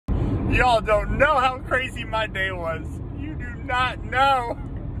Y'all don't know how crazy my day was. You do not know.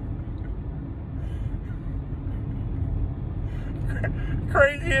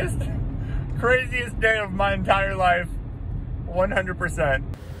 Craziest day of my entire life. 100%.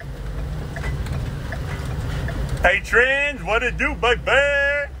 Hey Trends, what it do, baby?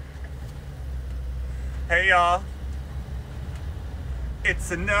 Hey y'all. It's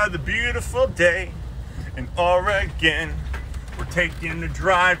another beautiful day in Oregon. We're taking a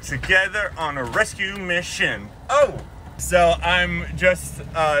drive together on a rescue mission. Oh, so I'm just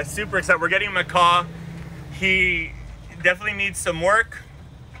super excited. We're getting Macaw. He definitely needs some work.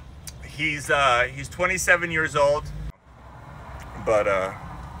 He's 27 years old, but I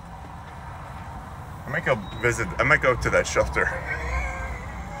might go visit. I might go to that shelter.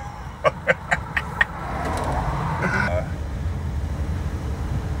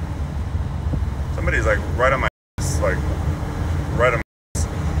 Somebody's like right on my ass, like right on my ass.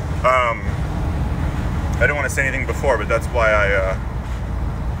 I didn't want to say anything before, but that's why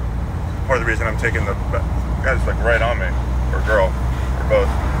part of the reason I'm taking the guy's like right on me, or girl, or both.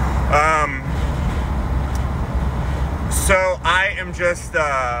 So I am just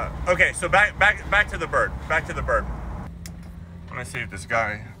okay. So back to the bird. Back to the bird. I'm gonna see if this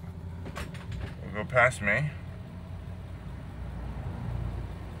guy will go past me.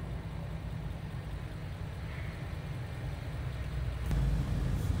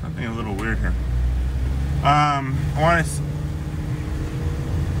 Something a little weird here. I want to.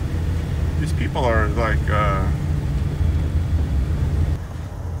 These people are like.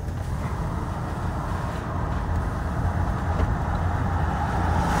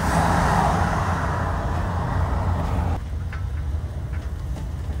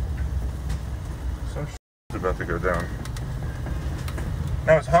 Some shit is about to go down.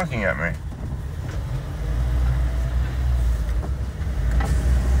 Now it's honking at me.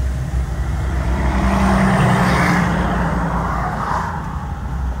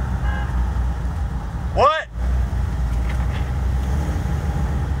 What?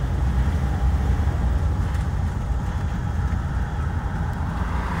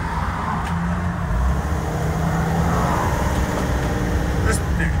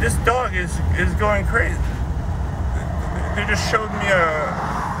 This dog is going crazy. They just showed me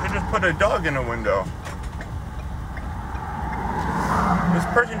they just put a dog in a window. This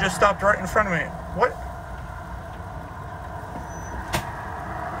person just stopped right in front of me. What?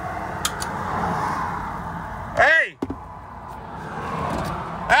 Hey!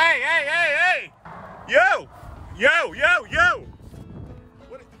 Hey, hey, hey, hey! Yo! Yo, yo, yo!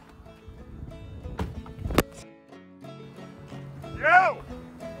 What? Yo!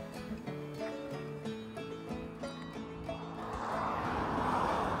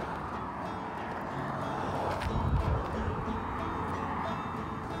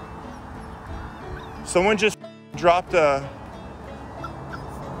 Someone just dropped there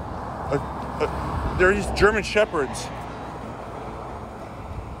are these German Shepherds.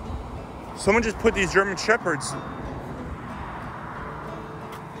 Someone just put these German Shepherds.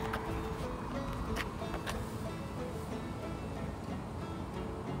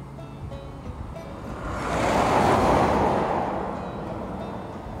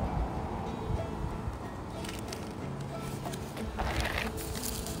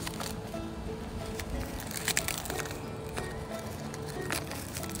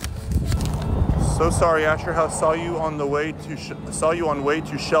 So sorry, Asher House saw you on way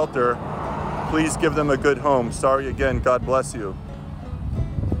to shelter. Please give them a good home. Sorry again. God bless you.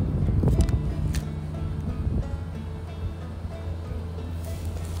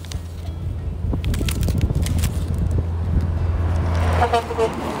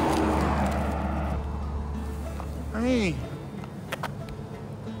 Hey.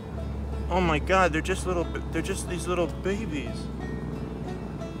 Oh my God, they're just these little babies.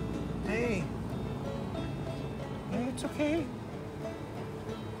 Hey. Hey, it's okay.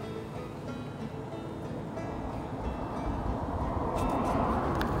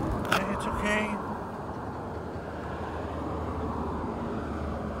 Hey, it's okay.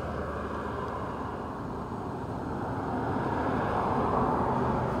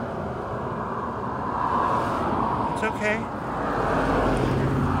 It's okay.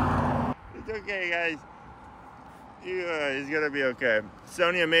 It's okay, guys. It's gonna be okay.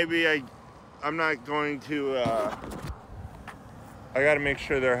 Sonia, maybe I'm not going to. I gotta make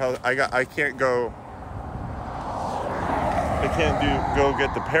sure they're healthy. I can't go. I can't go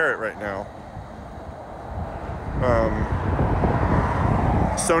get the parrot right now.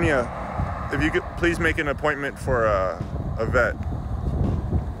 Sonia, if you could please make an appointment for a vet.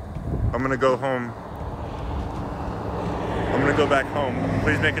 I'm gonna go home. I'm gonna go back home.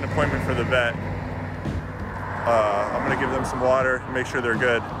 Please make an appointment for the vet. I'm gonna give them some water, make sure they're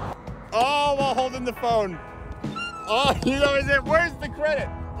good. Oh, while holding the phone. Oh, you know, is it? Where's the credit?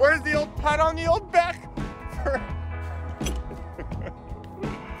 Where's the old pat on the old back?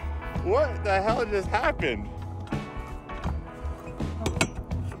 What the hell just happened?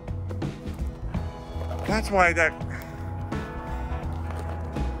 That's why that...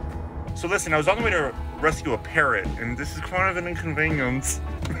 So listen, I was on the way to rescue a parrot, and this is kind of an inconvenience.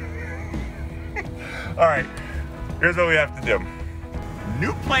 All right, here's what we have to do.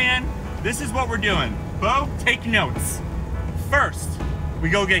 New plan, this is what we're doing. Bo, take notes. First, we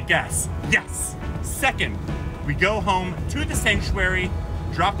go get gas. Yes. Second, we go home to the sanctuary,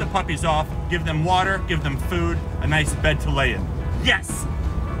 drop the puppies off, give them water, give them food, a nice bed to lay in. Yes.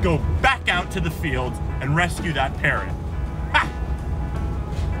 Go back out to the field and rescue that parrot. Ha!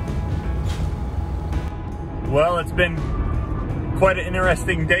 Well, it's been quite an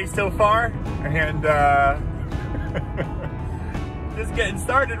interesting day so far, and just getting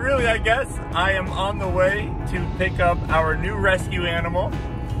started really, I guess. I am on the way to pick up our new rescue animal.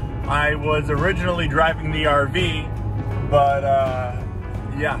 I was originally driving the RV, but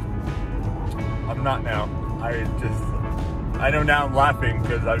yeah, I'm not now. I know now I'm laughing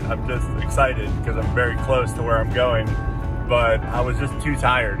because I'm just excited because I'm very close to where I'm going, but I was just too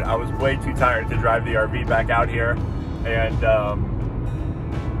tired. I was way too tired to drive the RV back out here, and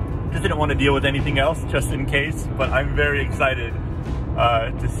just didn't want to deal with anything else just in case, but I'm very excited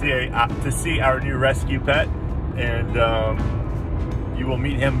to see our new rescue pet, and you will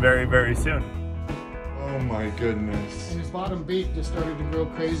meet him very, very soon. Oh my goodness. And his bottom beak just started to grow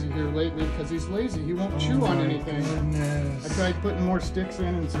crazy here lately because he's lazy. He won't chew on anything. Goodness. I tried putting more sticks in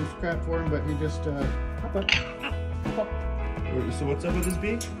and some scrap for him, but he just, hop up. So what's up with his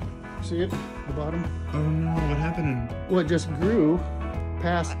beak? See it? The bottom? Oh no, what happened? Well, it just grew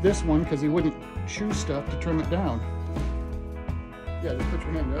past this one because he wouldn't chew stuff to trim it down. Yeah, just put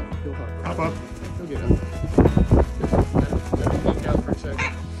your hand up. He'll hop up. Hop up. He'll get up. Let him peek out for a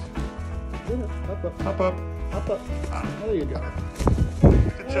second. Hop up. Hop up. Hop up. There you go.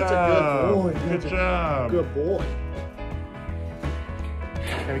 Good job. That's a good boy. Good job. Good boy.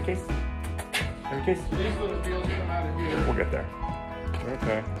 Have a case? Have a case? These little deals come out of here. We'll get there.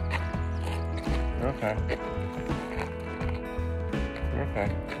 Okay. Okay. You're okay.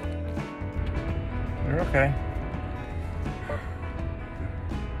 You're okay.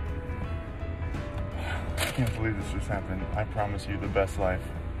 I can't believe this just happened. I promise you the best life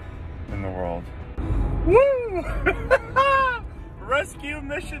in the world. Woo! Rescue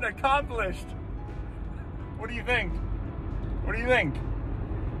mission accomplished. What do you think? What do you think?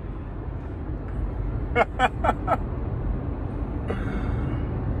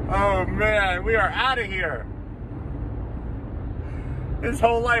 Oh man, we are out of here. His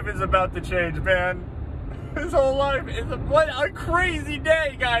whole life is about to change, man. His whole life is what a crazy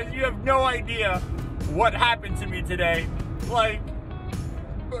day, guys. You have no idea what happened to me today. Like,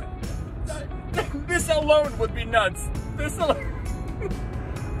 this alone would be nuts. This alone.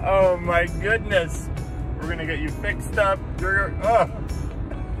 Oh my goodness. We're gonna get you fixed up. You're, oh.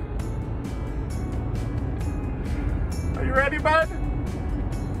 Are you ready, bud?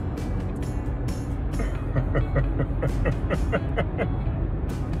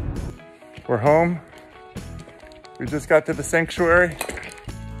 We're home. We just got to the sanctuary.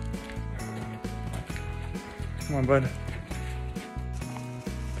 Come on, bud.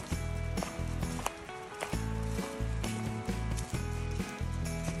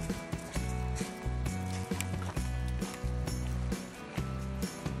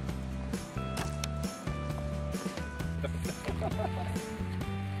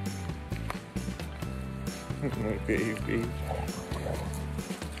 My baby.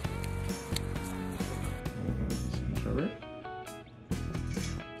 Sugar?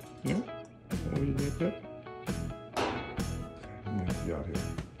 No? What did you put? Get out here.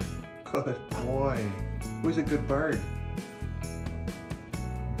 Good boy. Who's a good bird?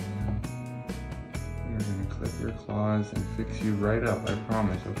 We're gonna clip your claws and fix you right up, I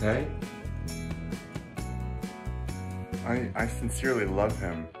promise, okay? I sincerely love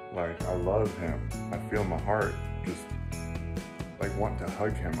him. Like, I love him. I feel my heart just like want to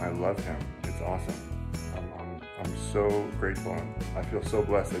hug him. I love him. It's awesome. I'm so grateful. I feel so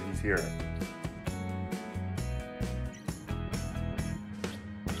blessed that he's here.